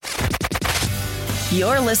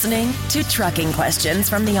You're listening to Trucking Questions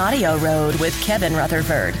from the Audio Road with Kevin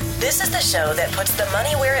Rutherford. This is the show that puts the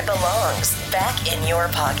money where it belongs, back in your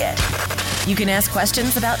pocket. You can ask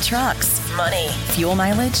questions about trucks, money, fuel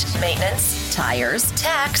mileage, maintenance, tires,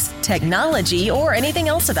 tax, technology, or anything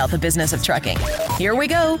else about the business of trucking. Here we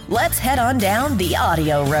go. Let's head on down the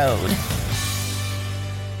Audio Road.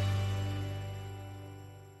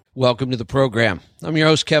 Welcome to the program. I'm your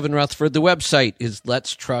host, Kevin Rutherford. The website is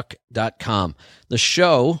letstruck.com. The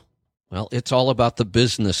show, well, it's all about the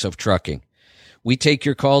business of trucking. We take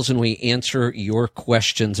your calls and we answer your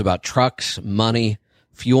questions about trucks, money,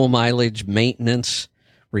 fuel mileage, maintenance,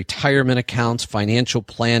 retirement accounts, financial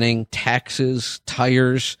planning, taxes,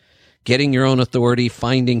 tires, getting your own authority,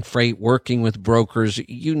 finding freight, working with brokers,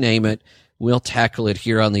 you name it. We'll tackle it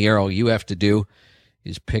here on the air. All you have to do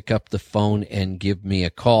is pick up the phone and give me a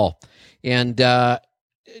call. And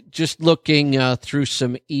just looking through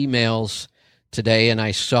some emails today, and I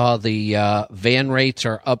saw the van rates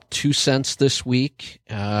are up 2 cents this week.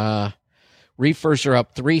 Reefers are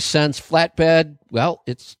up 3 cents. Flatbed, well,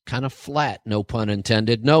 it's kind of flat, no pun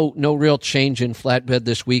intended. No real change in flatbed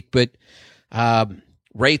this week, but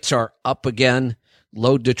rates are up again.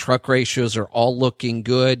 Load to truck ratios are all looking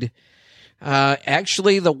good.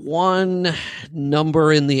 Actually, the one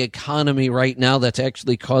number in the economy right now that's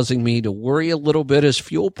actually causing me to worry a little bit is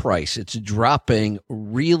fuel price. It's dropping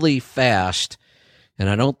really fast, and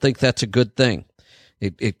I don't think that's a good thing.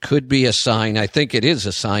 It could be a sign, I think it is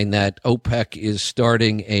a sign that OPEC is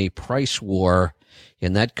starting a price war,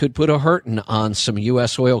 and that could put a hurting on some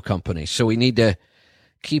U.S. oil companies. So we need to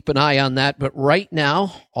keep an eye on that. But right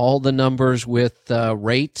now, all the numbers with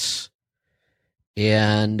rates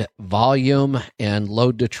and volume and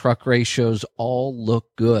load to truck ratios all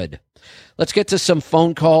look good. Let's get to some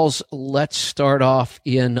phone calls. Let's start off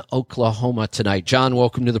in Oklahoma tonight. John,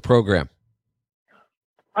 welcome to the program.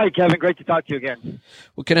 Hi, Kevin. Great to talk to you again.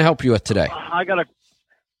 What can I help you with today? I got a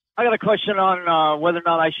question on whether or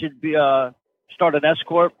not I should be start an S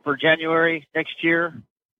corp for January next year,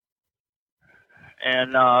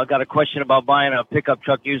 and I got a question about buying a pickup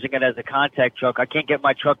truck, using it as a contact truck. I can't get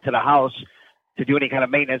my truck to the house to do any kind of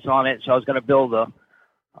maintenance on it, so I was going to build a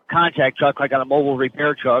contact truck, like on a mobile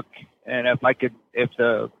repair truck, and if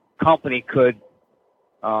the company could,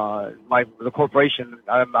 the corporation,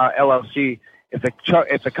 LLC, if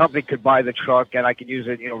the company could buy the truck and I could use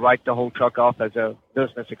it, write the whole truck off as a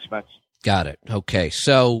business expense. Got it. Okay.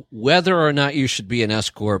 So whether or not you should be an S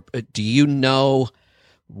corp, do you know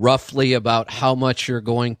roughly about how much you're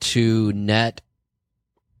going to net?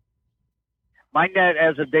 My net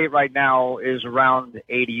as of date right now is around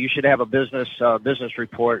 80. You should have a business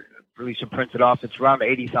report released and printed off. It's around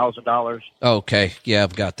 $80,000. Okay. Yeah,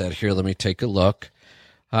 I've got that here. Let me take a look.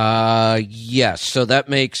 Yes. So that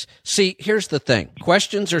makes, here's the thing.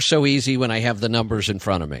 Questions are so easy when I have the numbers in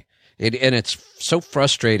front of me. And it's so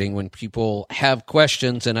frustrating when people have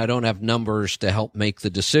questions and I don't have numbers to help make the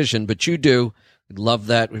decision, but you do. Love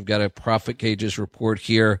that. We've got a profit gauges report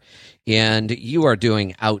here, and you are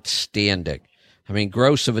doing outstanding. I mean,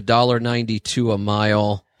 gross of $1.92 a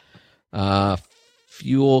mile.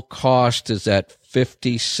 Fuel cost is at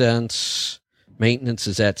 50 cents. Maintenance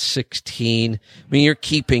is at 16. I mean, you're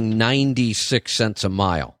keeping 96 cents a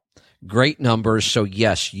mile. Great numbers. So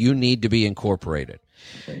yes, you need to be incorporated.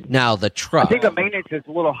 Now the truck. I think the maintenance is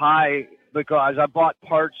a little high because I bought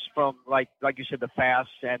parts from like you said, the FAST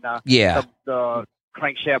and the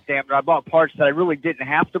crankshaft dampener. I bought parts that I really didn't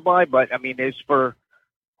have to buy, but I mean, it's for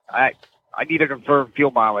I needed them for fuel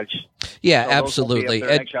mileage. Yeah, so absolutely.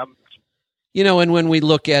 And when we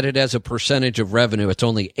look at it as a percentage of revenue, it's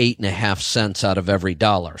only 8.5 cents out of every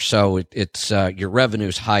dollar. So it's your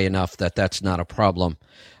revenue's high enough that that's not a problem.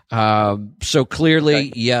 So clearly,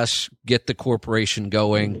 okay. Yes, get the corporation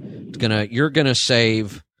going. You're gonna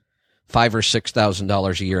save $5,000 or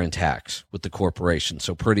 $6,000 a year in tax with the corporation.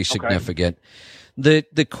 So pretty significant. Okay.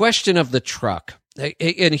 The question of the truck,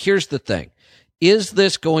 and here's the thing. Is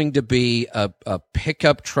this going to be a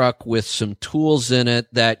pickup truck with some tools in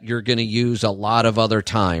it that you're going to use a lot of other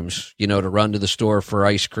times, to run to the store for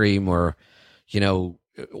ice cream or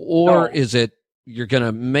is it you're going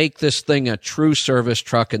to make this thing a true service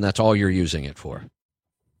truck and that's all you're using it for?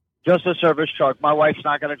 Just a service truck. My wife's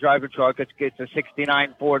not going to drive a truck. It's a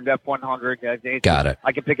 69 Ford F100. Got it.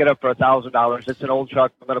 I can pick it up for $1,000. It's an old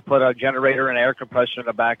truck. I'm going to put a generator and air compressor in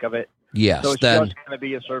the back of it. Yes. So it's just going to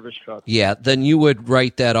be a service truck. Yeah. Then you would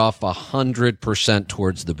write that off 100%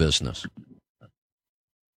 towards the business.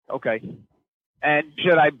 Okay. And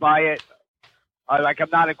should I buy it? I'm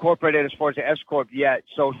not incorporated as far as the S Corp yet,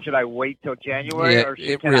 so should I wait till January, or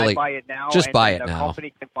can I buy it now? Just buy it now. The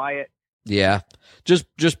company can buy it. Yeah.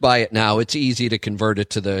 Just buy it now. It's easy to convert it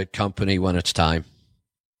to the company when it's time.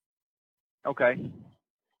 Okay.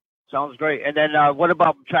 Sounds great. And then what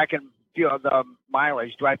about tracking the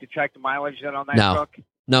mileage? Do I have to track the mileage then on that truck?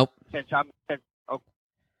 Nope.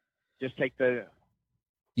 Just take the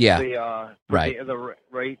right. The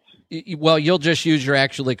rates. Well, you'll just use your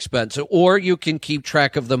actual expense, or you can keep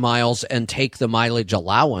track of the miles and take the mileage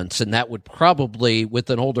allowance, and that would probably, with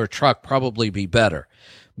an older truck, probably be better.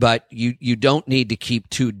 But you don't need to keep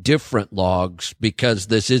two different logs because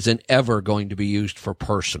this isn't ever going to be used for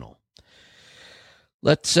personal.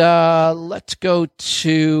 Let's go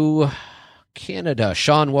to Canada.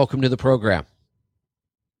 Sean, welcome to the program.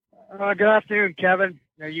 Good afternoon, Kevin.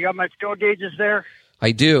 You got my skill gauges there?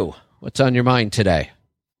 I do. What's on your mind today?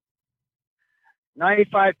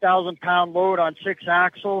 95,000-pound load on 6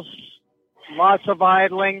 axles, lots of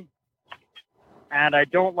idling, and I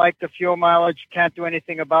don't like the fuel mileage. Can't do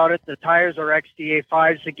anything about it. The tires are XDA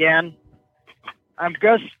 5s again. I'm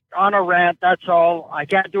just on a rant, that's all. I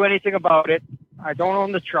can't do anything about it. I don't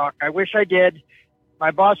own the truck. I wish I did.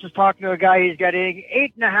 My boss is talking to a guy. He's getting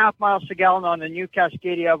 8.5 miles per gallon on the new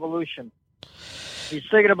Cascadia Evolution. He's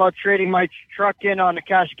thinking about trading my truck in on the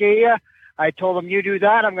Cascadia. I told him, you do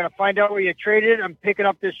that. I'm going to find out where you traded. I'm picking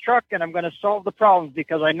up this truck, and I'm going to solve the problems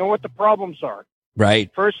because I know what the problems are. Right.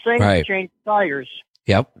 First thing, change tires.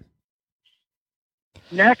 Yep.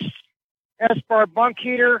 Next, S-bar bunk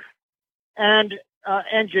heater and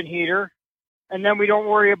engine heater. And then we don't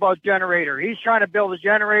worry about generator. He's trying to build a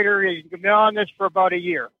generator. He's been on this for about a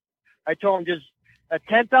year. I told him just at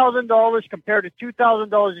 $10,000 compared to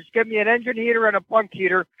 $2,000, just give me an engine heater and a bunk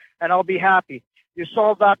heater, and I'll be happy. You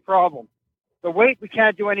solve that problem. The weight we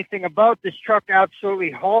can't do anything about. This truck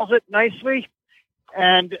absolutely hauls it nicely,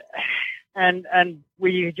 and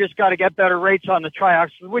we just got to get better rates on the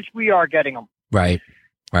triaxles, which we are getting them. Right.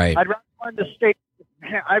 I'd rather find the state.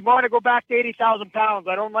 I want to go back to 80,000 pounds.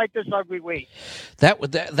 I don't like this ugly weight.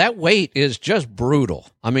 That weight is just brutal.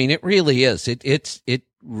 I mean, it really is. It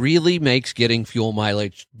really makes getting fuel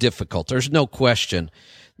mileage difficult. There's no question.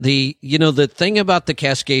 The thing about the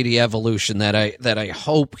Cascadia Evolution that I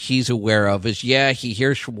hope he's aware of is, he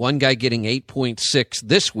hears from one guy getting 8.6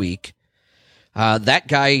 this week. That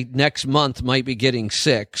guy next month might be getting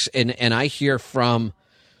 6, and I hear from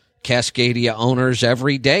Cascadia owners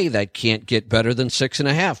every day that can't get better than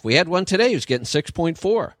 6.5. We had one today who's getting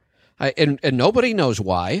 6.4, and nobody knows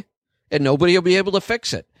why, and nobody will be able to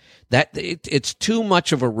fix it. It's too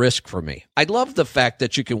much of a risk for me. I love the fact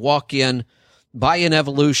that you can walk in, buy an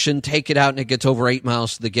Evolution, take it out, and it gets over 8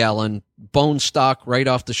 miles to the gallon, bone stock right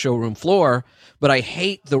off the showroom floor. But I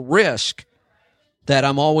hate the risk that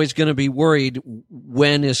I'm always going to be worried,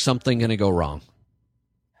 when is something going to go wrong?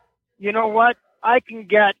 You know what? I can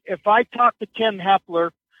get, if I talk to Tim Hepler,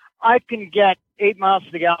 I can get 8 miles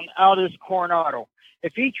to the gallon out of this Coronado.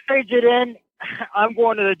 If he trades it in, I'm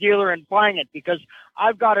going to the dealer and buying it because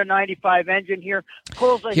I've got a 95 engine here.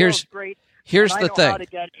 Pulls the hills great. Here's the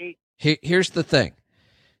thing. Here's the thing.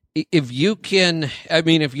 If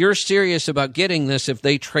you're serious about getting this, if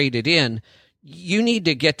they trade it in, you need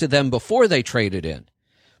to get to them before they trade it in.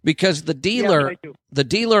 Because the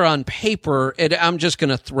dealer on paper, and I'm just going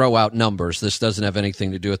to throw out numbers. This doesn't have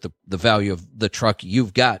anything to do with the value of the truck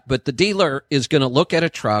you've got. But the dealer is going to look at a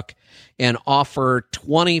truck and offer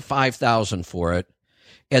 $25,000 for it,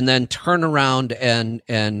 and then turn around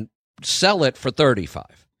and sell it for $35,000.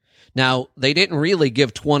 Now, they didn't really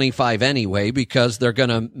give $25,000 anyway because they're going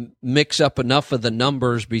to mix up enough of the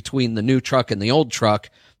numbers between the new truck and the old truck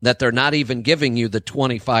that they're not even giving you the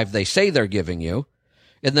 $25,000 they say they're giving you.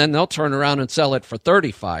 And then they'll turn around and sell it for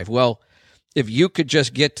 $35,000. Well, if you could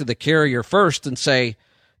just get to the carrier first and say,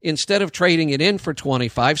 instead of trading it in for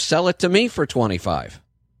 $25,000, sell it to me for $25,000.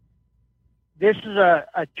 This is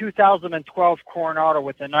a 2012 Coronado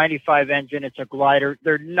with a 95 engine. It's a glider.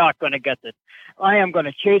 They're not going to get it. I am going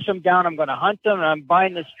to chase them down. I'm going to hunt them, and I'm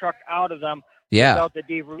buying this truck out of them without the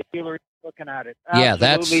dealer looking at it.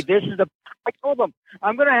 Absolutely. I told them,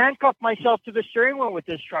 I'm going to handcuff myself to the steering wheel with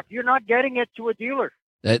this truck. You're not getting it to a dealer.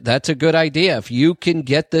 That's a good idea. If you can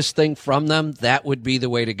get this thing from them, that would be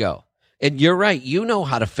the way to go. And you're right. You know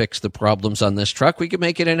how to fix the problems on this truck. We could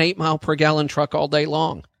make it an 8 mile per gallon truck all day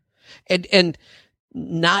long. And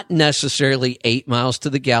not necessarily 8 miles to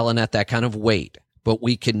the gallon at that kind of weight, but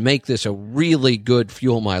we can make this a really good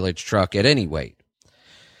fuel mileage truck at any weight.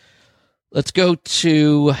 Let's go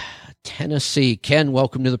to Tennessee. Ken,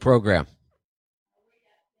 welcome to the program.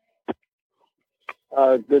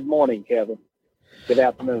 Good morning, Kevin. Good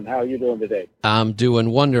afternoon. How are you doing today? I'm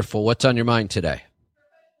doing wonderful. What's on your mind today?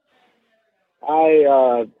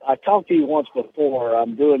 I talked to you once before.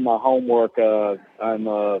 I'm doing my homework.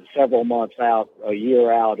 I'm several months out, a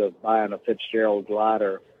year out of buying a Fitzgerald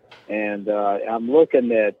glider, and I'm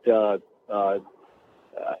looking at the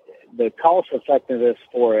cost effectiveness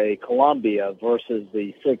for a Columbia versus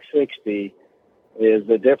the 660 is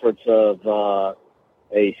the difference of a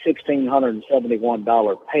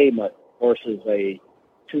 $1,671 payment versus a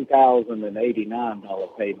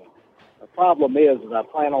 $2,089 payment. The problem is I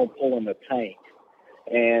plan on pulling a tank,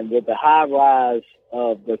 and with the high rise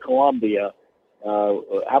of the Columbia,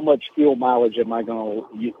 how much fuel mileage am I going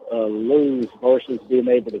to lose versus being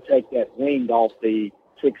able to take that wing off the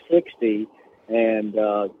 660 and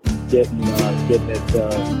getting it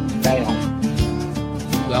down?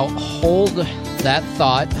 Well, hold that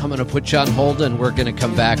thought. I'm going to put you on hold, and we're going to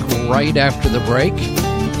come back right after the break,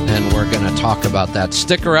 and we're going to talk about that.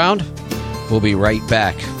 Stick around. We'll be right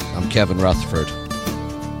back. I'm Kevin Rutherford.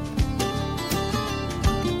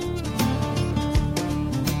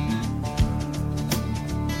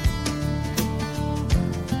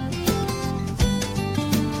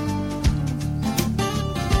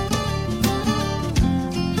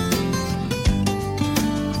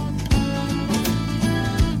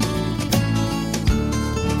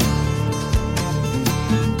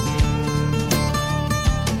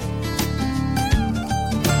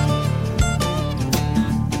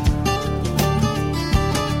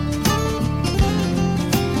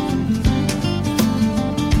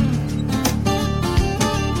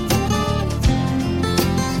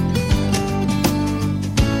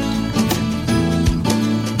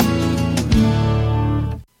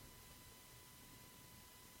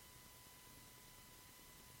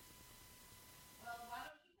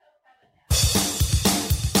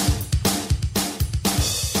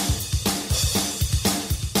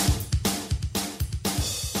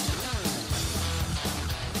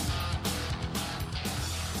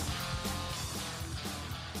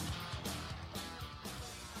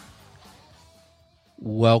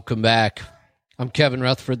 Welcome back. I'm Kevin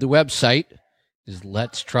Rutherford. The website is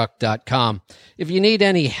letstruck.com. If you need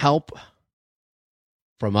any help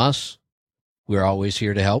from us, we're always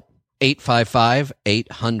here to help.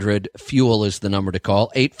 855-800-FUEL is the number to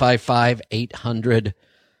call.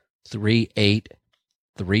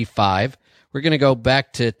 855-800-3835. We're going to go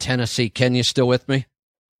back to Tennessee. Ken, you still with me?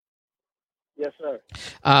 Yes, sir.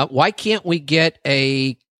 Why can't we get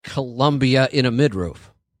a Columbia in a midroof?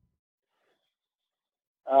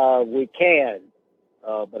 We can,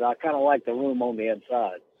 but I kind of like the room on the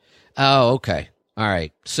inside. Oh, okay. All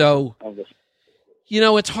right. So,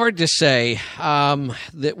 it's hard to say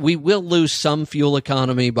that we will lose some fuel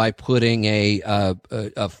economy by putting a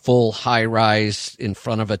full high-rise in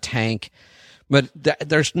front of a tank, but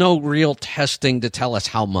there's no real testing to tell us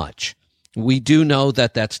how much. We do know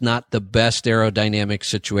that that's not the best aerodynamic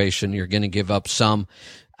situation. You're going to give up some.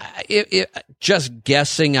 Just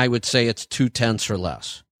guessing, I would say it's 0.2 or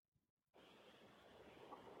less.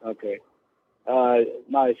 Okay.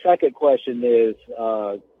 My second question is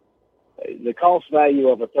the cost value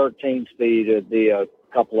of a 13-speed would be a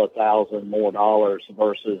couple of $1,000 more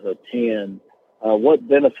versus a 10. What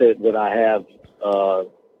benefit would I have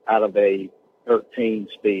out of a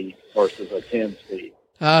 13-speed versus a 10-speed?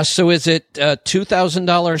 So is it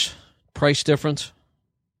 $2,000 price difference?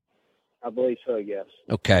 I believe so, yes.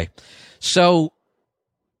 Okay. So,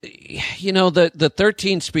 the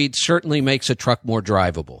 13-speed certainly makes a truck more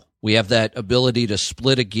drivable. We have that ability to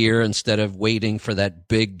split a gear instead of waiting for that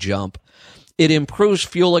big jump. It improves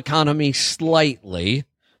fuel economy slightly,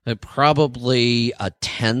 probably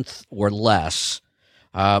 0.1 or less.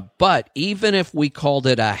 But even if we called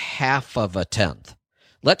it 0.5,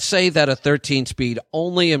 let's say that a 13-speed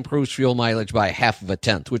only improves fuel mileage by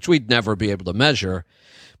 0.5, which we'd never be able to measure.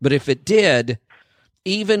 But if it did,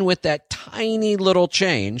 even with that tiny little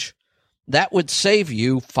change, that would save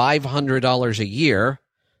you $500 a year.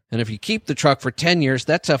 And if you keep the truck for 10 years,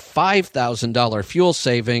 that's a $5,000 fuel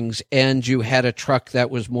savings, and you had a truck that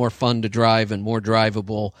was more fun to drive and more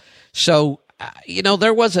drivable. So,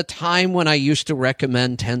 there was a time when I used to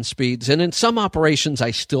recommend 10 speeds, and in some operations I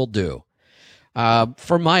still do.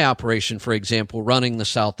 For my operation, for example, running the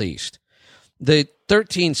Southeast, the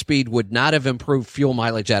 13-speed would not have improved fuel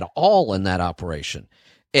mileage at all in that operation.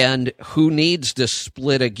 And who needs to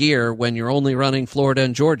split a gear when you're only running Florida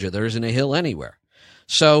and Georgia? There isn't a hill anywhere.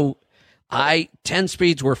 So 10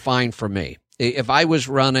 speeds were fine for me. If I was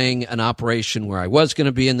running an operation where I was going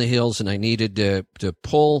to be in the hills and I needed to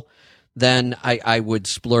pull, then I would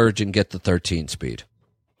splurge and get the 13-speed.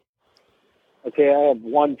 Okay, I have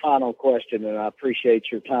one final question, and I appreciate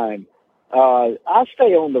your time. I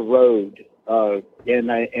stay on the road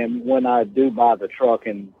And when I do buy the truck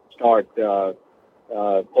and start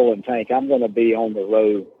pulling tank, I'm going to be on the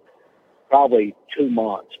road probably 2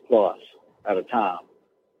 months plus at a time.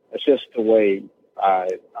 It's just the way I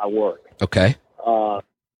work. Okay.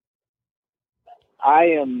 I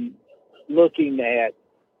am looking at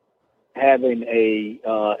having a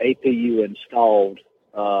APU installed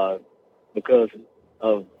because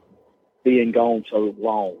of being gone so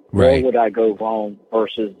long. Right. Where would I go wrong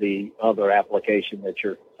versus the other application that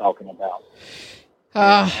you're talking about?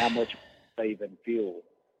 How much save in fuel?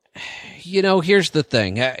 Here's the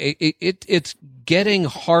thing. It's getting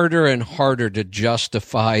harder and harder to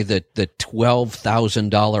justify the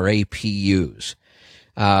 $12,000 APUs.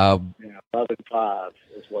 11.5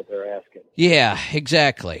 is what they're asking. Yeah,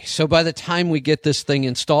 exactly. So by the time we get this thing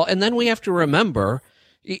installed, and then we have to remember,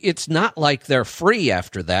 it's not like they're free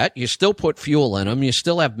after that. You still put fuel in them. You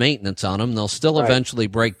still have maintenance on them. They'll still eventually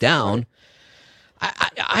break down.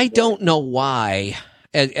 Right. I don't know why,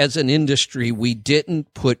 as an industry, we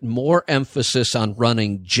didn't put more emphasis on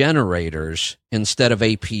running generators instead of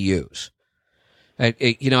APUs.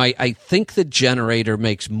 I think the generator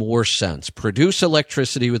makes more sense. Produce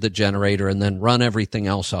electricity with the generator and then run everything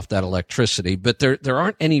else off that electricity. But there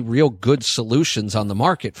aren't any real good solutions on the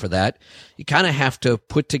market for that. You kind of have to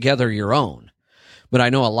put together your own. But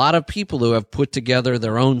I know a lot of people who have put together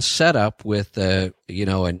their own setup with, an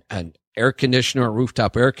air conditioner, a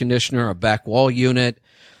rooftop air conditioner, a back wall unit,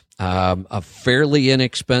 a fairly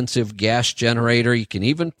inexpensive gas generator. You can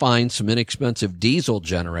even find some inexpensive diesel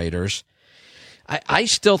generators. I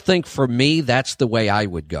still think for me, that's the way I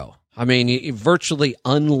would go. I mean, virtually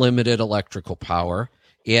unlimited electrical power,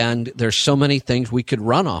 and there's so many things we could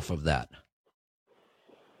run off of that.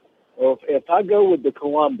 Well, if I go with the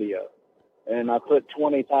Columbia and I put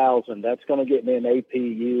 $20,000, that's going to get me an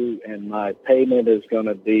APU, and my payment is going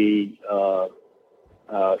to be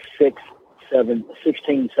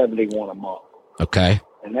 $1671 a month. Okay.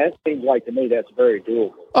 And that seems like to me that's very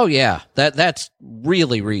doable. Oh yeah, that's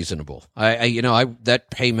really reasonable. That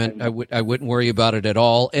payment I wouldn't worry about it at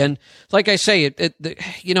all. And like I say,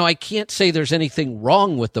 I can't say there's anything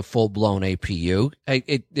wrong with the full blown APU.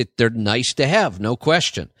 They're nice to have, no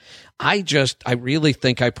question. I really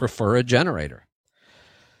think I prefer a generator.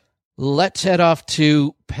 Let's head off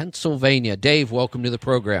to Pennsylvania. Dave, welcome to the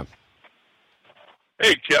program.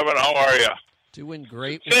 Hey Kevin, how are you? Doing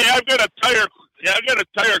great. Hey, I've got a tire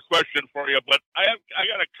question for you, but I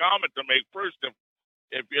got a comment to make first,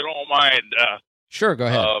 if you don't mind. Sure, go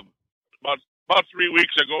ahead. About 3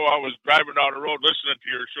 weeks ago, I was driving down the road listening to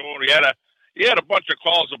your show, and he had a bunch of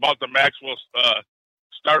calls about the Maxwell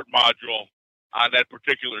start module on that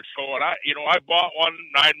particular show, and I bought one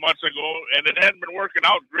 9 months ago, and it hadn't been working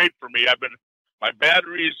out great for me. My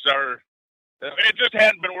batteries it just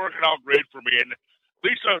hadn't been working out great for me, and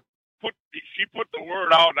Lisa she put the word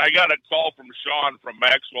out, and I got a call from Sean from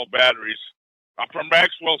Maxwell Batteries, from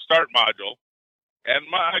Maxwell Start Module. And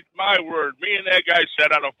my word, me and that guy sat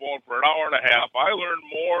on the phone for an hour and a half. I learned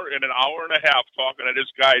more in an hour and a half talking to this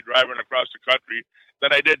guy driving across the country than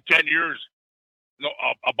I did 10 years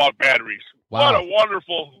about batteries. Wow. What a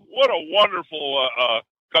wonderful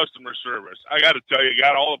customer service. I got to tell you,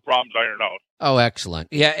 got all the problems ironed out. Oh, excellent.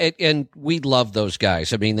 Yeah, and we love those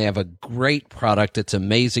guys. I mean, they have a great product. It's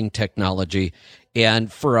amazing technology.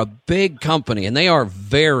 And for a big company, and they are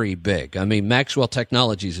very big, I mean, Maxwell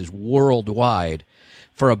Technologies is worldwide.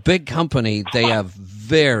 For a big company, they have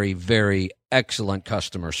very, very excellent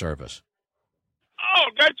customer service. Oh,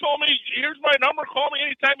 guy told me, here's my number, call me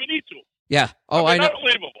anytime you need to. Yeah. Oh, I know.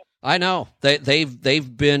 Unbelievable. I know.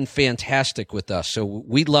 They've been fantastic with us, so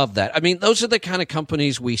we love that. I mean, those are the kind of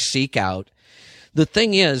companies we seek out. The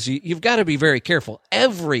thing is, you've got to be very careful.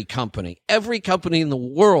 Every company in the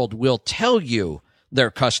world will tell you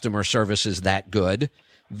their customer service is that good.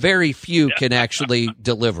 Very few can actually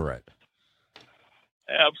deliver it.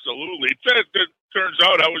 Absolutely. It turns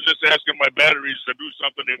out I was just asking my batteries to do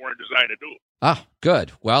something they weren't designed to do. Ah,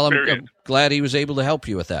 good. Well, I'm glad he was able to help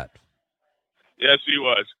you with that. Yes, he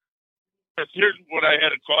was. Here's what I had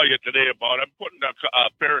to call you today about. I'm putting a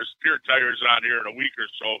pair of steer tires on here in a week or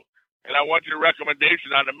so, and I want your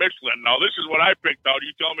recommendation on the Michelin. Now, this is what I picked out.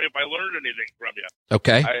 You tell me if I learned anything from you.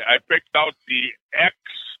 Okay. I picked out the X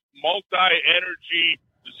Multi-Energy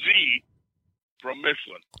Z from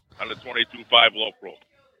Michelin on the 22.5 low pro.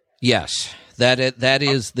 Yes, that is that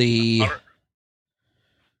is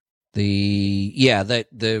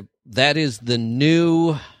the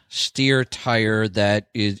new steer tire that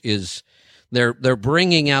is they're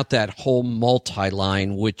bringing out that whole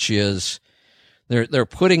multi-line, which is They're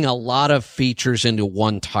putting a lot of features into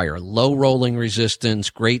one tire: low rolling resistance,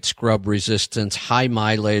 great scrub resistance, high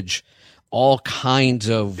mileage, all kinds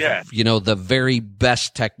of, the very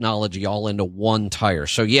best technology all into one tire.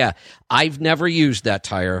 So yeah, I've never used that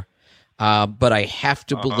tire, but I have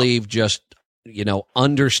to believe just,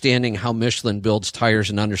 understanding how Michelin builds tires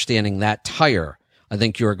and understanding that tire, I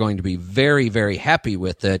think you are going to be very, very happy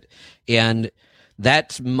with it. And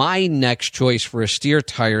that's my next choice for a steer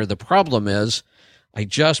tire. The problem is I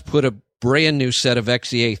just put a brand new set of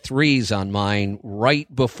XEA 3s on mine right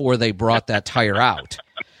before they brought that tire out.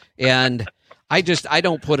 And I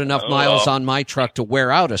don't put enough miles on my truck to wear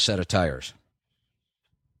out a set of tires.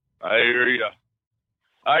 I hear you.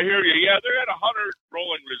 Yeah, they're at 100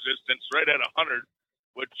 rolling resistance, right at 100,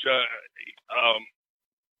 which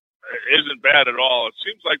isn't bad at all. It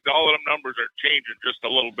seems like all of them numbers are changing just a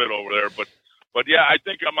little bit over there, but yeah, I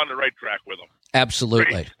think I'm on the right track with them.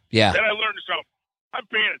 Absolutely. Great. Yeah. Then I learned something. I'm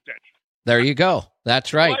paying attention. There you go.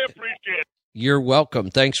 That's right. Well, I appreciate it. You're welcome.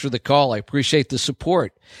 Thanks for the call. I appreciate the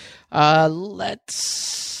support.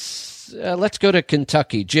 Let's go to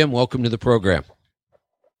Kentucky. Jim, welcome to the program.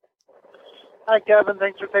 Hi, Kevin.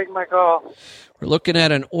 Thanks for taking my call. We're looking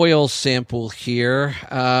at an oil sample here.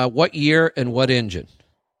 What year and what engine?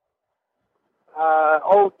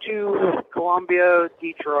 02 Columbia,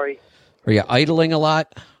 Detroit. Are you idling a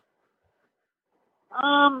lot?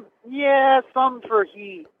 Yeah, some for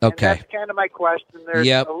heat. Okay. And that's kind of my question. There's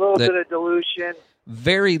a little bit of dilution.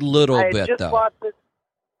 Very little bit, just though. Bought this.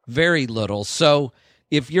 Very little. So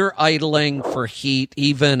if you're idling for heat,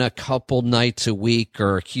 even a couple nights a week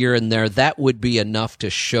or here and there, that would be enough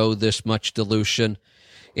to show this much dilution.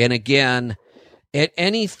 And again, at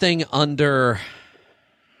anything under,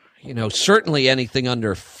 certainly anything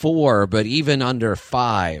under 4, but even under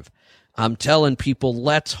 5, I'm telling people,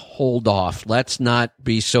 let's hold off. Let's not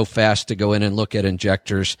be so fast to go in and look at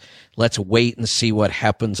injectors. Let's wait and see what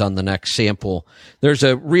happens on the next sample. There's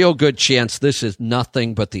a real good chance this is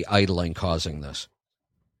nothing but the idling causing this.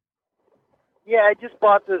 Yeah, I just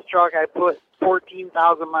bought this truck. I put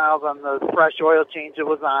 14,000 miles on the fresh oil change that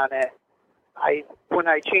was on it. When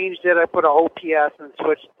I changed it, I put an OPS and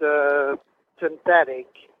switched to synthetic.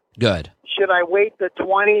 Good. Should I wait the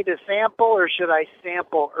 20 to sample, or should I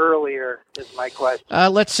sample earlier, is my question.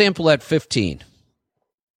 Let's sample at 15.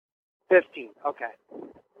 15, okay.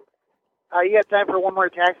 You got time for one more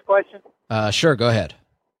tax question? Sure, go ahead.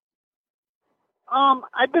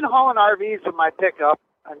 I've been hauling RVs with my pickup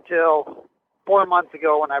until 4 months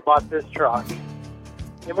ago when I bought this truck.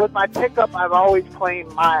 And with my pickup, I've always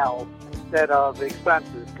claimed miles instead of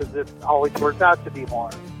expenses because it always works out to be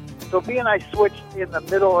more. So being I switched in the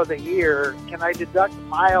middle of the year, can I deduct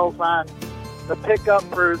miles on the pickup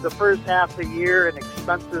for the first half of the year and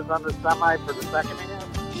expenses on the semi for the second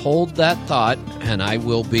half? Hold that thought, and I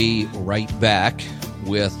will be right back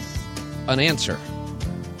with an answer.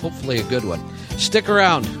 Hopefully a good one. Stick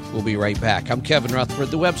around. We'll be right back. I'm Kevin Rutherford.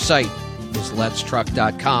 The website is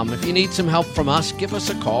letstruck.com. If you need some help from us, give us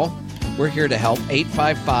a call. We're here to help.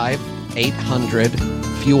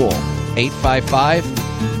 855-800-FUEL.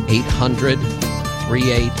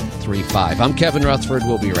 855-800-3835. I'm Kevin Rutherford.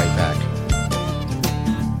 We'll be right back.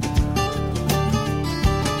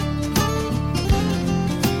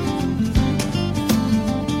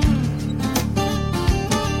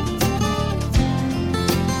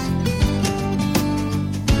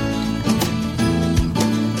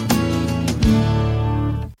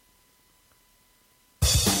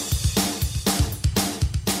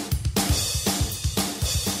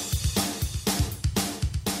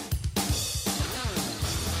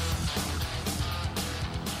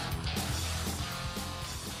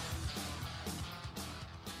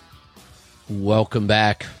 Welcome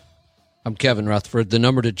back. I'm Kevin Rutherford. The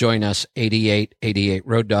number to join us, 8888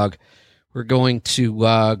 Road Dog. We're going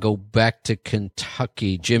to go back to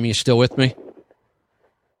Kentucky. Jim, you still with me?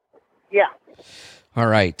 Yeah. All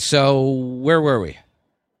right. So where were we?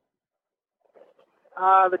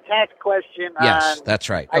 The tax question. Yes, that's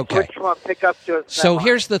right. Okay. I switched from a pickup to a semi. So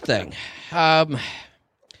here's the thing.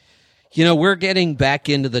 We're getting back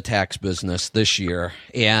into the tax business this year,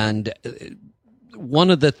 and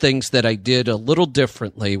one of the things that I did a little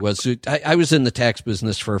differently was I was in the tax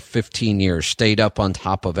business for 15 years, stayed up on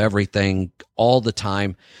top of everything all the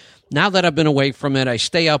time. Now that I've been away from it, I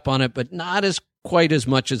stay up on it, but not quite as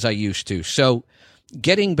much as I used to. So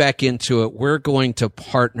getting back into it, we're going to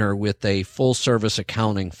partner with a full-service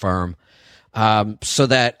accounting firm so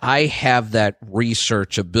that I have that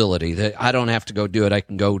research ability, that I don't have to go do it. I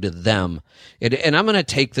can go to them. And I'm going to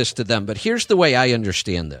take this to them. But here's the way I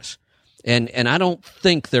understand this. And I don't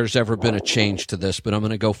think there's ever been a change to this, but I'm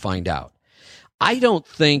going to go find out. I don't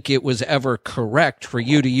think it was ever correct for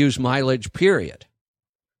you to use mileage, period.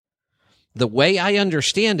 The way I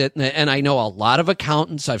understand it, and I know a lot of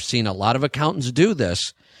accountants, I've seen a lot of accountants do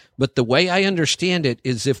this, but the way I understand it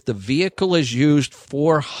is if the vehicle is used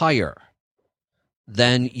for hire,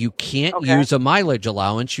 then you can't use a mileage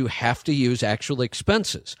allowance. You have to use actual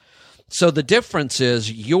expenses. So the difference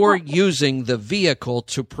is you're using the vehicle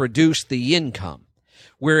to produce the income.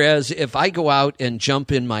 Whereas if I go out and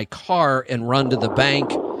jump in my car and run to the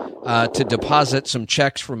bank to deposit some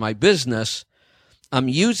checks for my business, I'm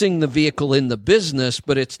using the vehicle in the business,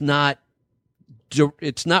 but it's not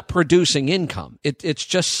producing income. It's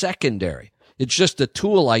just secondary. It's just a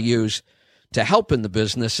tool I use to help in the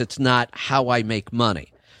business. It's not how I make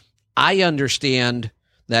money. I understand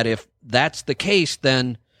that if that's the case,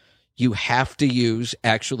 then you have to use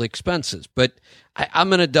actual expenses. But I'm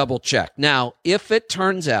going to double check. Now, if it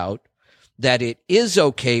turns out that it is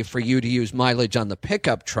okay for you to use mileage on the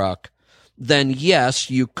pickup truck, then yes,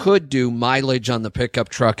 you could do mileage on the pickup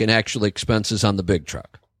truck and actual expenses on the big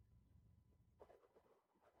truck.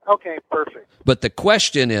 Okay, perfect. But the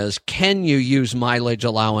question is, can you use mileage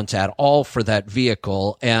allowance at all for that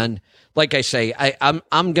vehicle? And like I say,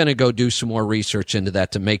 I'm going to go do some more research into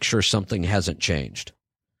that to make sure something hasn't changed.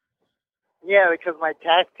 Yeah, because my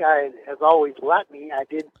tax guy has always let me. I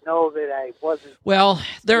didn't know that I wasn't. Well,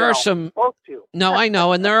 there are some. Supposed to. No, I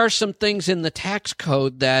know, and there are some things in the tax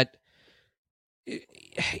code that,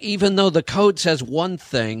 even though the code says one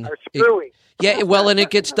thing, are screwy. Yeah, well, and it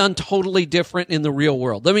gets done totally different in the real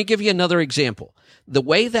world. Let me give you another example. The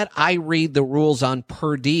way that I read the rules on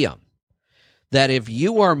per diem, that if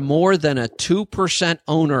you are more than a 2%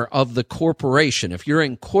 owner of the corporation, if you're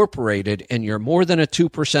incorporated and you're more than a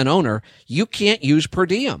 2% owner, you can't use per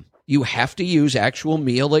diem. You have to use actual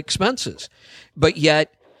meal expenses. But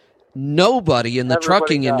yet, nobody in the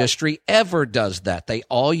trucking industry ever does that. They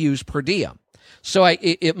all use per diem. So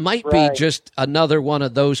it might be just another one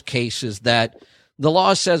of those cases that the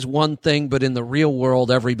law says one thing, but in the real world,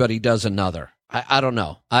 everybody does another. I don't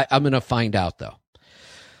know. I'm going to find out, though.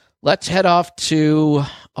 Let's head off to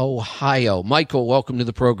Ohio. Michael, welcome to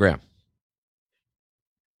the program.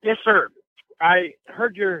 Yes, sir. I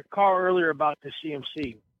heard your call earlier about the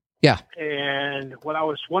CMC. Yeah. And what I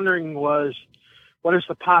was wondering was, what is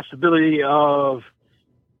the possibility of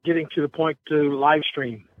getting to the point to live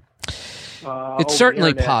stream? It's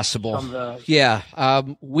certainly possible.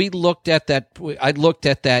 We looked at that. I looked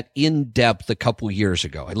at that in depth a couple years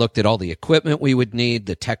ago. I looked at all the equipment we would need,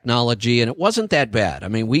 the technology, and it wasn't that bad. I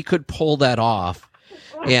mean, we could pull that off,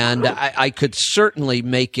 and I could certainly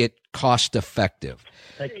make it cost effective.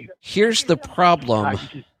 Thank you. Here's the problem,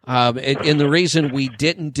 and the reason we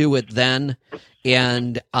didn't do it then,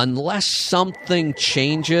 and unless something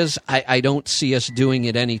changes, I don't see us doing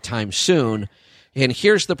it anytime soon. And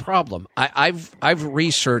here's the problem. I've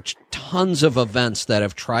researched tons of events that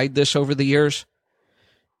have tried this over the years.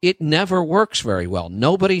 It never works very well.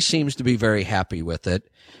 Nobody seems to be very happy with it.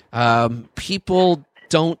 People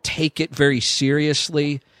don't take it very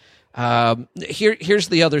seriously. Here's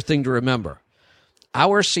the other thing to remember.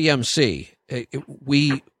 Our CMC,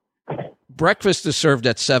 breakfast is served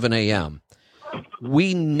at 7 a.m.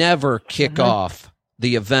 We never kick off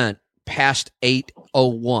the event past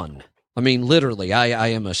 8:01. I mean, literally, I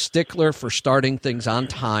am a stickler for starting things on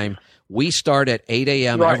time. We start at 8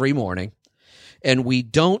 a.m. every morning, and we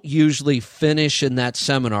don't usually finish in that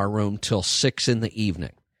seminar room till 6 in the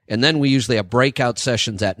evening. And then we usually have breakout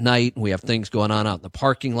sessions at night, and we have things going on out in the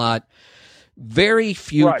parking lot. Very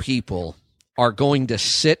few people are going to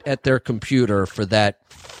sit at their computer for that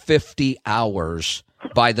 50 hours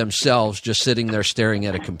by themselves, just sitting there staring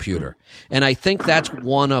at a computer. And I think that's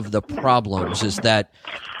one of the problems, is that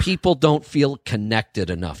people don't feel connected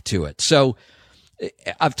enough to it. So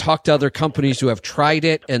I've talked to other companies who have tried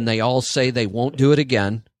it, and they all say they won't do it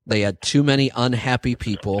again. They had too many unhappy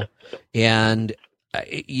people, and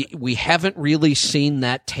we haven't really seen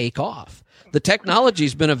that take off. The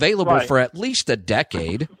technology's been available for at least a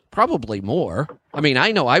decade, probably more. I mean,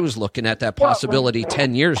 I know I was looking at that possibility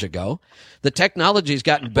 10 years ago. The technology's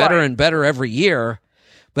gotten better and better every year,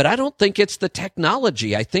 but I don't think it's the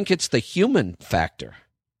technology. I think it's the human factor.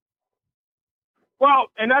 Well,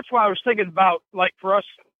 and that's why I was thinking about, like, for us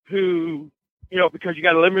who, because you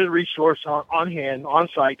got a limited resource on hand, on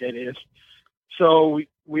site, that is. So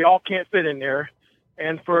we all can't fit in there.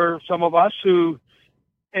 And for some of us who,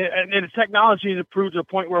 and the technology has improved to the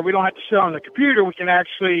point where we don't have to sit on the computer. We can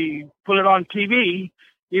actually put it on TV,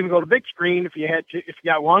 even go to big screen if you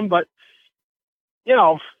got one. But,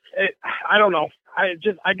 I don't know.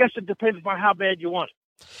 I guess it depends upon how bad you want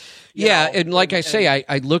it. Yeah, and like I say,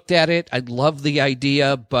 I looked at it. I love the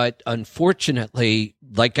idea, but unfortunately,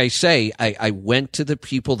 like I say, I went to the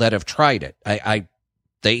people that have tried it.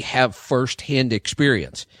 They have firsthand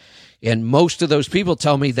experience. And most of those people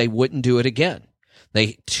tell me they wouldn't do it again.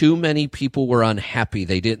 Too many people were unhappy.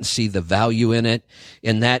 They didn't see the value in it.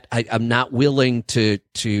 And that I'm not willing to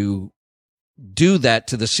do that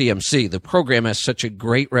to the CMC. The program has such a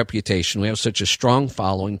great reputation. We have such a strong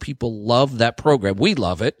following. People love that program. We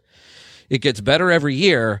love it. It gets better every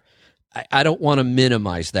year. I don't want to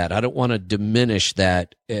minimize that. I don't want to diminish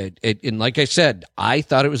that. And like I said, I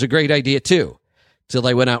thought it was a great idea too, till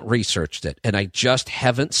I went out and researched it. And I just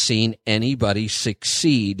haven't seen anybody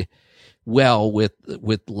succeed well with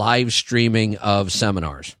live streaming of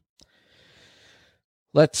seminars.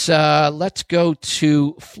 Let's go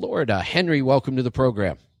to Florida. Henry, welcome to the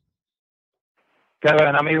program.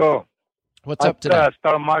 Kevin, amigo. What's up today? I put a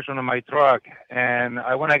Star Marshal on my truck, and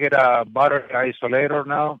I want to get a battery isolator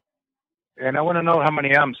now. And I want to know how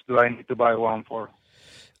many amps do I need to buy one for.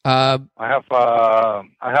 I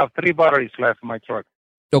have 3 batteries left in my truck.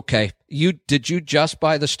 Okay. Did you just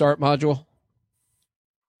buy the start module?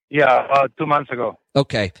 Yeah, about 2 months ago.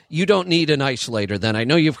 Okay. You don't need an isolator then. I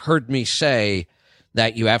know you've heard me say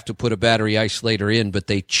that you have to put a battery isolator in, but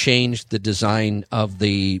they changed the design of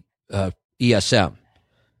the ESM.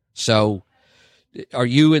 So are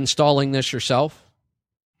you installing this yourself?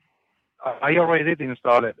 I already did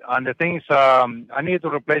install it. And the thing is, I need to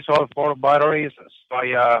replace all 4 batteries.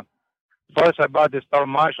 So first I bought the Star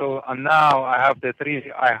Marshal, and now I have the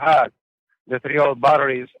 3 old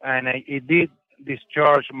batteries, and it did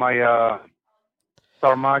discharge my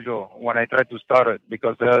Star Module when I tried to start it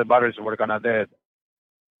because the other batteries were kind of dead.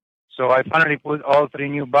 So I finally put all 3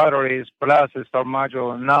 new batteries plus the Star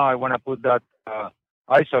Module. Now I want to put that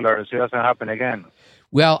isolator so it doesn't happen again.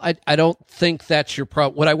 Well, I don't think that's your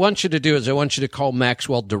problem. What I want you to do is I want you to call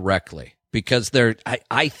Maxwell directly, because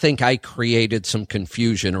I think I created some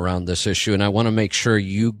confusion around this issue, and I want to make sure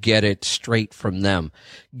you get it straight from them.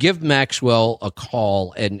 Give Maxwell a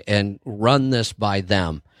call and run this by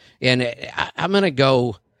them. And I'm going to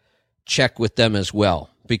go check with them as well,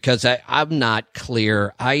 because I'm not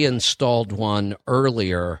clear. I installed one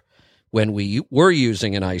earlier when we were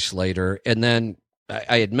using an isolator, and then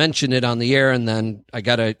I had mentioned it on the air, and then I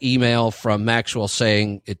got an email from Maxwell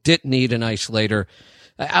saying it didn't need an isolator.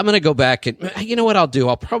 I'm going to go back and, you know what I'll do?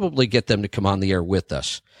 I'll probably get them to come on the air with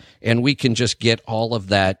us, and we can just get all of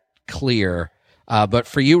that clear. But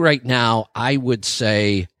for you right now, I would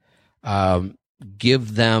say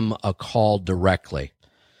give them a call directly.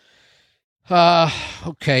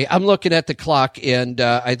 Okay, I'm looking at the clock, and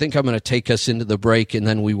I think I'm going to take us into the break, and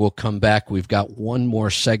then we will come back. We've got one more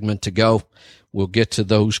segment to go. We'll get to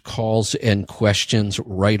those calls and questions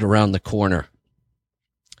right around the corner.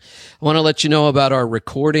 I want to let you know about our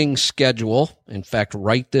recording schedule. In fact,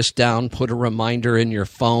 write this down, put a reminder in your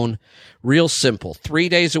phone. Real simple. 3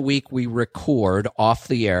 days a week we record off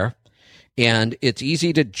the air, and it's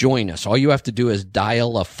easy to join us. All you have to do is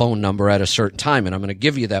dial a phone number at a certain time, and I'm going to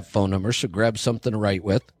give you that phone number, so grab something to write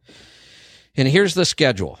with. And here's the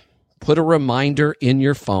schedule. Put a reminder in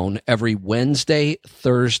your phone every Wednesday,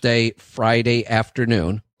 Thursday, Friday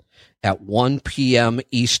afternoon at 1 p.m.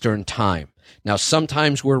 Eastern Time. Now,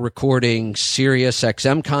 sometimes we're recording Sirius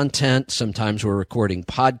XM content. Sometimes we're recording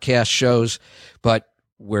podcast shows. But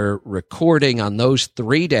we're recording on those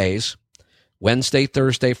 3 days, Wednesday,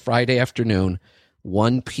 Thursday, Friday afternoon,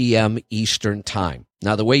 1 p.m. Eastern Time.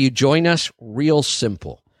 Now, the way you join us, real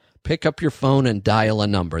simple. Pick up your phone and dial a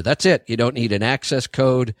number. That's it. You don't need an access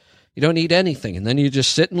code. You don't need anything. And then you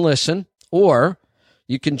just sit and listen, or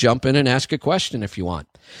you can jump in and ask a question if you want.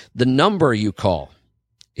 The number you call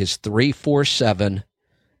is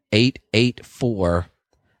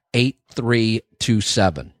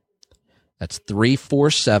 347-884-8327. That's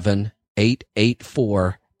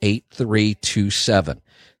 347-884-8327.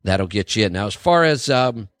 That'll get you in. Now, as far as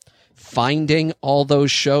finding all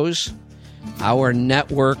those shows, our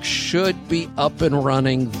network should be up and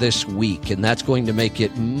running this week, and that's going to make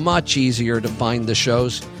it much easier to find the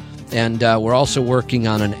shows. And we're also working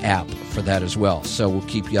on an app for that as well, so we'll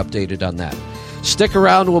keep you updated on that. Stick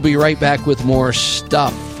around. We'll be right back with more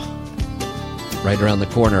stuff right around the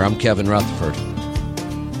corner. I'm Kevin Rutherford.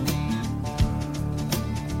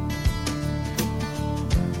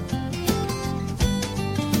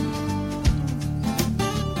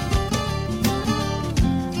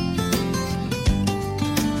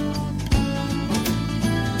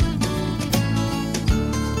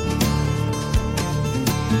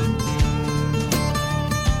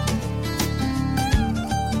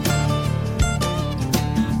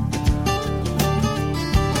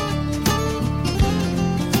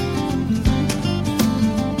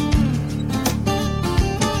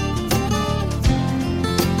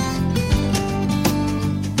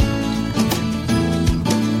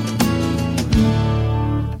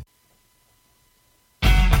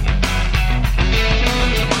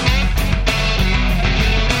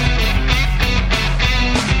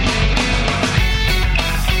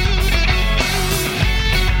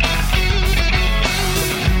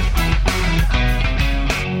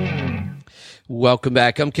 Welcome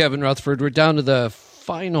back. I'm Kevin Rutherford. We're down to the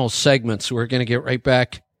final segment, so we're going to get right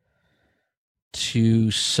back to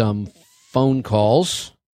some phone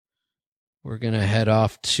calls. We're going to head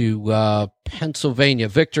off to Pennsylvania.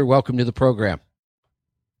 Victor, welcome to the program.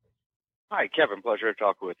 Hi, Kevin. Pleasure to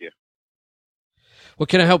talk with you. What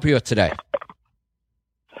can I help you with today?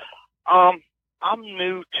 I'm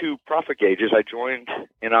new to profit gauges. I joined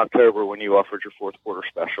in October when you offered your fourth quarter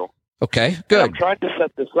special. Okay, good. And I'm trying to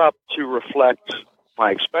set this up to reflect my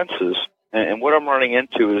expenses. And what I'm running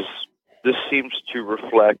into is this seems to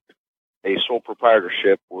reflect a sole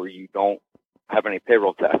proprietorship where you don't have any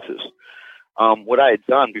payroll taxes. What I had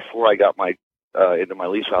done before I got my into my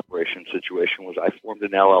lease operation situation was I formed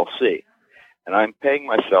an LLC. And I'm paying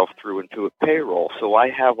myself through into a payroll. So I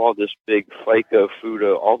have all this big FICA,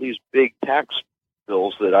 FUTA, all these big tax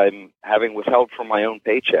bills that I'm having withheld from my own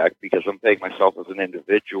paycheck because I'm paying myself as an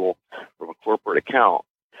individual from a corporate account.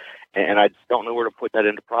 And I don't know where to put that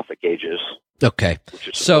into profit gauges. Okay. Which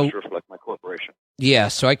is supposed to reflect my corporation. Yeah,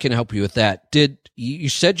 so I can help you with that. You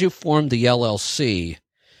said you formed the LLC.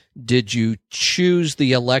 Did you choose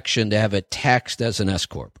the election to have it taxed as an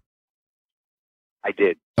S-Corp? I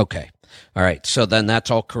did. Okay. All right. So then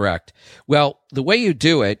that's all correct. Well, the way you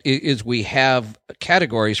do it is we have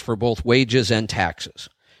categories for both wages and taxes,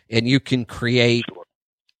 and you can create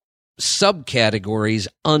subcategories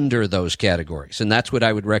under those categories. And that's what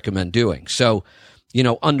I would recommend doing. So,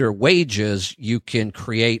 under wages, you can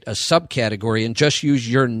create a subcategory and just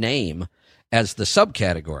use your name as the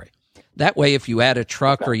subcategory. That way, if you add a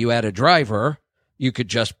truck or you add a driver, you could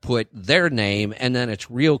just put their name, and then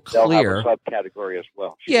it's real clear. They'll have a subcategory as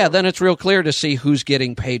well. Sure. Yeah, then it's real clear to see who's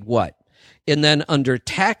getting paid what. And then under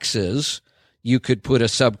taxes, you could put a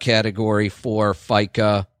subcategory for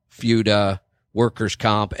FICA, FUTA, workers'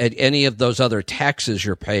 comp, and any of those other taxes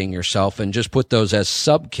you're paying yourself, and just put those as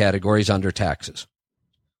subcategories under taxes.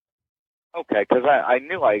 Okay, because I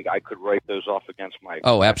knew I could write those off against my...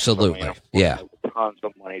 Oh, absolutely. Yeah. Tons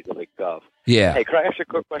of money to the gov. Yeah. Hey, could I ask you a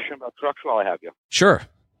quick question about trucks while I have you? Sure.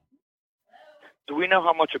 Do we know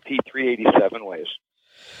how much a P387 weighs?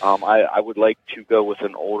 I would like to go with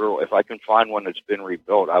an older... If I can find one that's been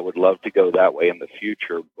rebuilt, I would love to go that way in the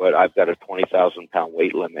future, but I've got a 20,000-pound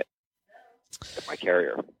weight limit at my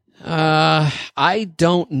carrier. I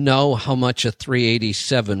don't know how much a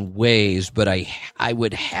 387 weighs, but I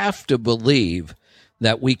would have to believe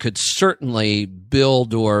that we could certainly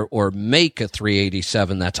build or make a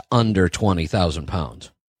 387 that's under 20,000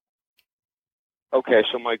 pounds. Okay,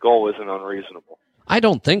 so my goal isn't unreasonable. I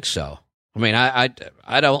don't think so. I mean, I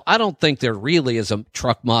don't think there really is a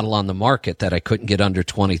truck model on the market that I couldn't get under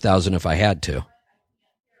 20,000 if I had to.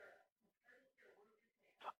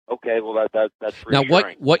 Okay, well that's reassuring. Now,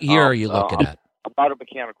 what year are you looking at? I'm not a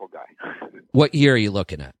mechanical guy. What year are you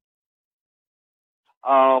looking at?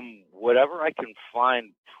 Whatever I can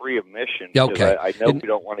find pre-emission. Okay. I know we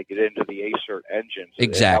don't want to get into the ACERT engines.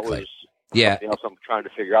 Exactly. Something else I'm trying to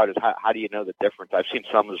figure out is how do you know the difference? I've seen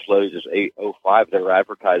some as low as 805 that are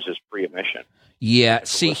advertised as pre-emission. Yeah.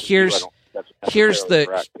 See, here's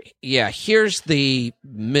the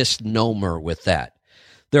misnomer with that.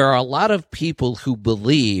 There are a lot of people who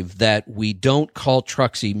believe that we don't call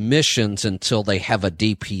trucks emissions until they have a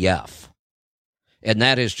DPF. And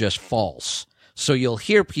that is just false. So you'll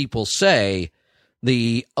hear people say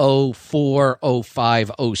the 04,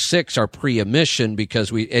 05, 06 are pre-emission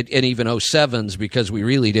because and even 07s because we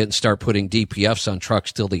really didn't start putting DPFs on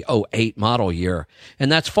trucks till the 08 model year. And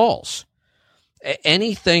that's false.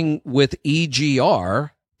 Anything with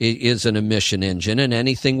EGR is an emission engine, and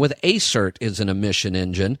anything with ACERT is an emission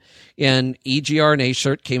engine. And EGR and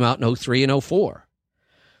ACERT came out in 03 and 04.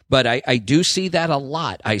 But I do see that a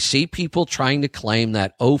lot. I see people trying to claim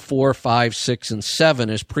that 04, 5, 6, and 7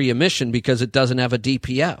 is pre-emission because it doesn't have a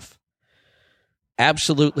DPF.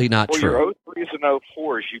 Absolutely not true. Your 03s and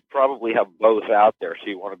 04s, you probably have both out there, so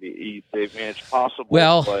you want to be. I mean, it's possible.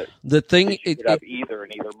 Well, but the thing you could have either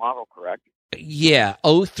in either model, correct? Yeah,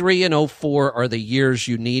 03 and 04 are the years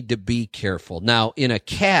you need to be careful. Now, in a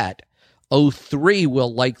Cat, 03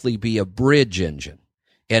 will likely be a bridge engine,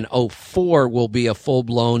 and 04 will be a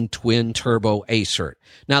full-blown twin-turbo ACERT.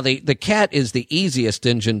 Now, the Cat is the easiest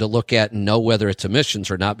engine to look at and know whether it's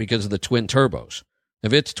emissions or not because of the twin turbos.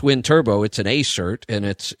 If it's twin-turbo, it's an ACERT, and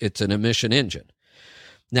it's an emission engine.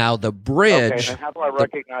 Now, the bridge... Okay, then how do I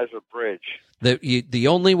recognize a bridge? The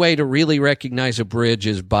only way to really recognize a bridge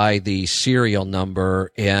is by the serial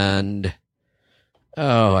number, and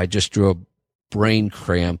I just drew a brain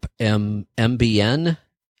cramp. MBN,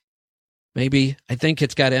 maybe. I think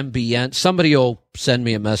it's got MBN. Somebody will send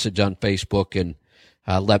me a message on Facebook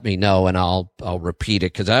let me know, and I'll repeat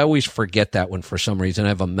it, because I always forget that one for some reason. I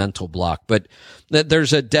have a mental block. But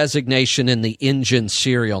there's a designation in the engine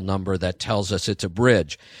serial number that tells us it's a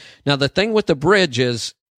bridge. Now, the thing with the bridge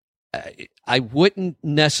is I wouldn't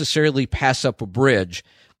necessarily pass up a bridge.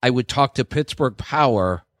 I would talk to Pittsburgh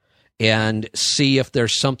Power and see if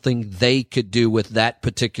there's something they could do with that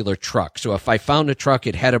particular truck. So if I found a truck,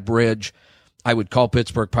 it had a bridge, I would call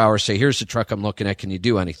Pittsburgh Power, say, here's the truck I'm looking at. Can you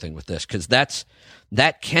do anything with this? Because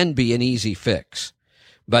that can be an easy fix.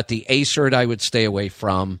 But the ACERT I would stay away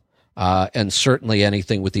from, and certainly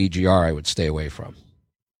anything with EGR I would stay away from.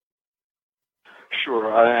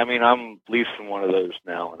 Sure. I mean, I'm leasing one of those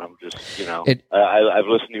now, and I'm just, I've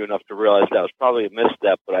listened to you enough to realize that was probably a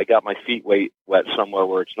misstep, but I got my feet wet somewhere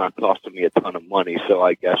where it's not costing me a ton of money, so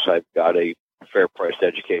I guess I've got a fair-priced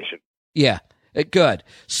education. Yeah, good.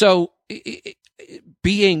 So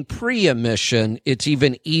being pre-emission, it's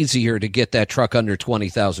even easier to get that truck under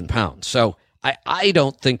 20,000 pounds. So I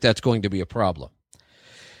don't think that's going to be a problem.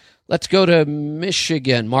 Let's go to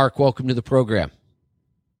Michigan. Mark, welcome to the program.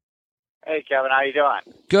 Hey, Kevin, how you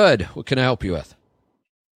doing? Good. What can I help you with?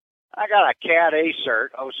 I got a CAT ACERT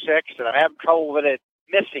 06, and I'm having trouble with it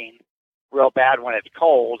missing real bad when it's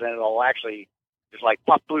cold, and it'll actually just like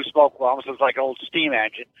puff blue smoke, almost looks like an old steam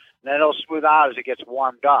engine. And then it'll smooth out as it gets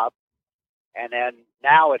warmed up. And then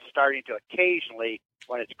now it's starting to occasionally,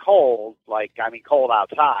 when it's cold, cold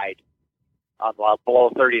outside,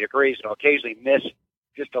 below 30 degrees, it'll occasionally miss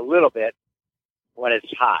just a little bit when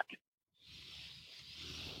it's hot.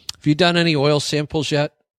 Have you done any oil samples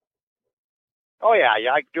yet? Oh, yeah,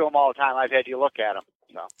 I do them all the time. I've had you look at them.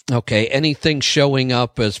 So. Okay. Anything showing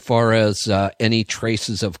up as far as any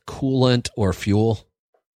traces of coolant or fuel?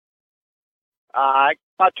 About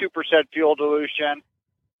 2% fuel dilution.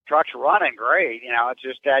 Truck's running great. It's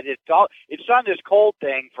just that it's done this cold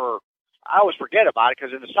thing for, I always forget about it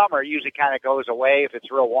because in the summer it usually kind of goes away. If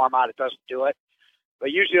it's real warm out, it doesn't do it.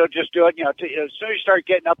 But usually it'll just do it, as soon as you start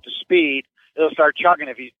getting up to speed, it'll start chugging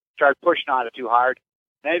if you start pushing on it too hard.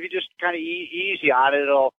 And if you just kind of easy on it,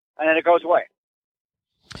 and then it goes away.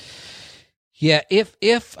 Yeah,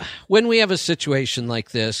 if when we have a situation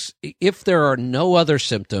like this, if there are no other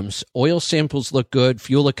symptoms, oil samples look good,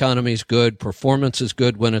 fuel economy is good, performance is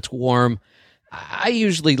good when it's warm, I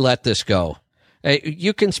usually let this go.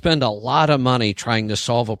 You can spend a lot of money trying to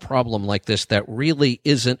solve a problem like this that really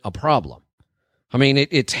isn't a problem. I mean,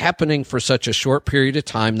 it's happening for such a short period of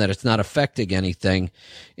time that it's not affecting anything,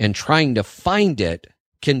 and trying to find it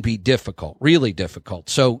can be difficult, really difficult.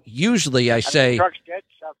 So usually I say... trucks get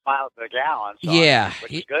 7 miles per gallon, so yeah,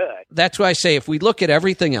 which is good. That's why I say if we look at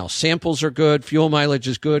everything else, samples are good, fuel mileage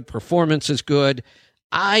is good, performance is good,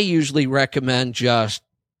 I usually recommend just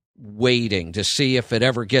waiting to see if it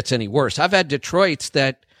ever gets any worse. I've had Detroits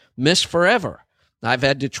that miss forever. I've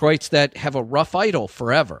had Detroits that have a rough idle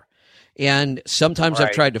forever. And sometimes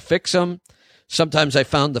I've tried to fix them. Sometimes I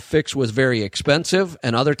found the fix was very expensive,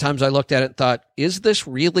 and other times I looked at it and thought, is this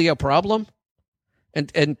really a problem?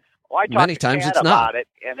 And many times it's not. About it,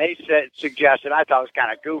 and they suggested, I thought it was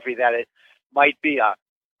kind of goofy, that it might be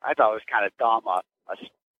I thought it was kind of dumb, a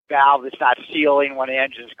valve that's not sealing when the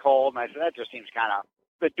engine's cold. And I said, that just seems kind of,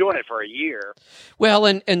 been doing it for a year. Well,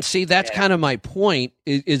 and see, that's kind of my point,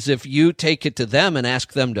 is if you take it to them and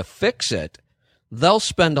ask them to fix it, they'll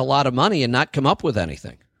spend a lot of money and not come up with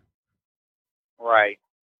anything. Right.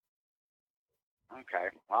 Okay.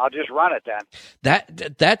 Well, I'll just run it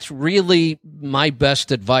then. That's really my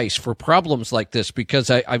best advice for problems like this, because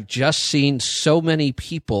I've just seen so many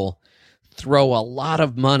people throw a lot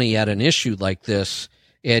of money at an issue like this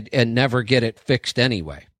and never get it fixed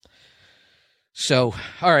anyway. So,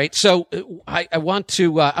 all right. So I want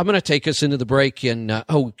to, I'm going to take us into the break, and,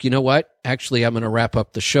 you know what? Actually, I'm going to wrap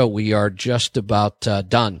up the show. We are just about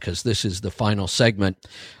done, because this is the final segment.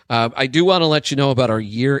 I do want to let you know about our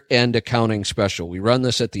year-end accounting special. We run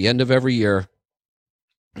this at the end of every year,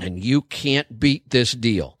 and you can't beat this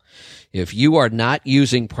deal. If you are not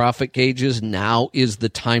using profit gauges, now is the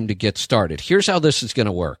time to get started. Here's how this is going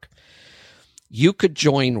to work. You could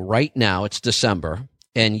join right now. It's December.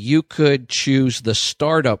 And you could choose the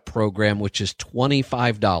startup program, which is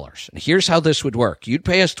 $25. And here's how this would work. You'd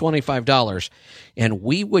pay us $25, and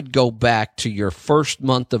we would go back to your first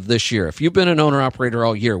month of this year. If you've been an owner-operator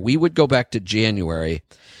all year, we would go back to January,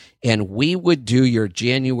 and we would do your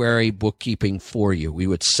January bookkeeping for you. We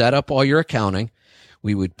would set up all your accounting.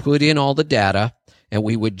 We would put in all the data, and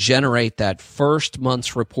we would generate that first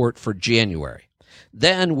month's report for January.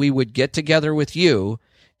 Then we would get together with you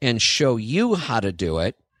and show you how to do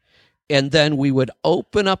it, and then we would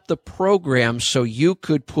open up the program so you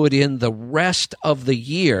could put in the rest of the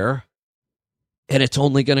year and it's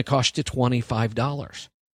only going to cost you $25.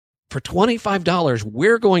 For $25,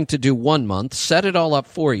 we're going to do 1 month, set it all up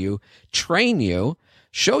for you, train you,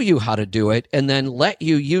 show you how to do it, and then let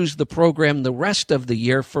you use the program the rest of the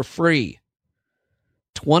year for free.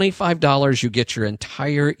 $25, you get your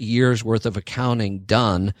entire year's worth of accounting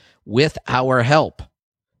done with our help.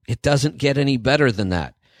 It doesn't get any better than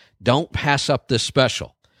that. Don't pass up this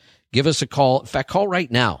special. Give us a call. In fact, call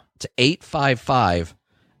right now to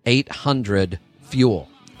 855-800-FUEL.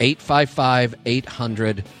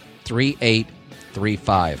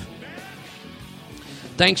 855-800-3835.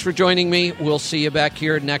 Thanks for joining me. We'll see you back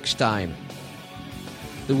here next time.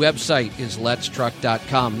 The website is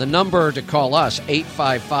letstruck.com. The number to call us,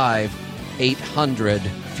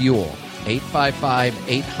 855-800-FUEL.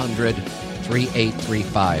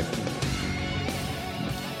 855-800-3835.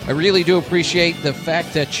 I really do appreciate the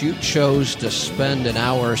fact that you chose to spend an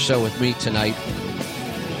hour or so with me tonight.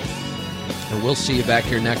 And we'll see you back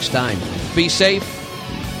here next time. Be safe,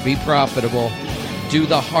 be profitable, do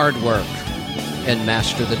the hard work, and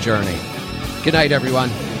master the journey. Good night, everyone.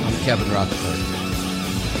 I'm Kevin Rutherford.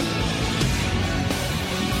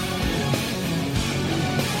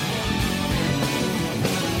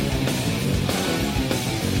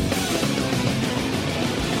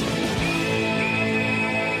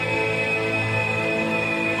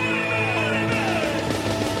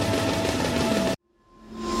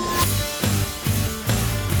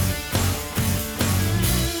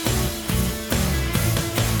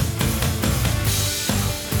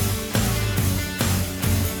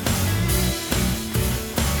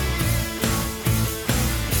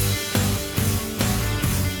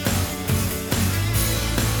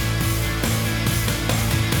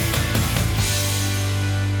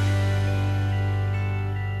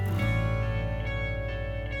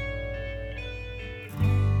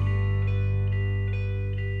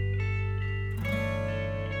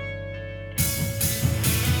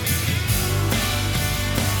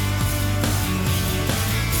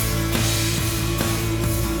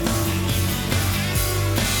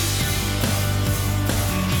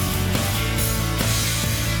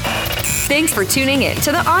 Thanks for tuning in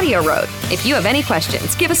to the Audio Road. If you have any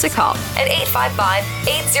questions, give us a call at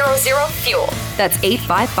 855-800-FUEL. That's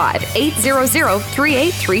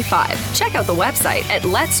 855-800-3835. Check out the website at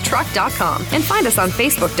letstruck.com and find us on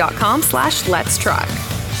facebook.com/letstruck.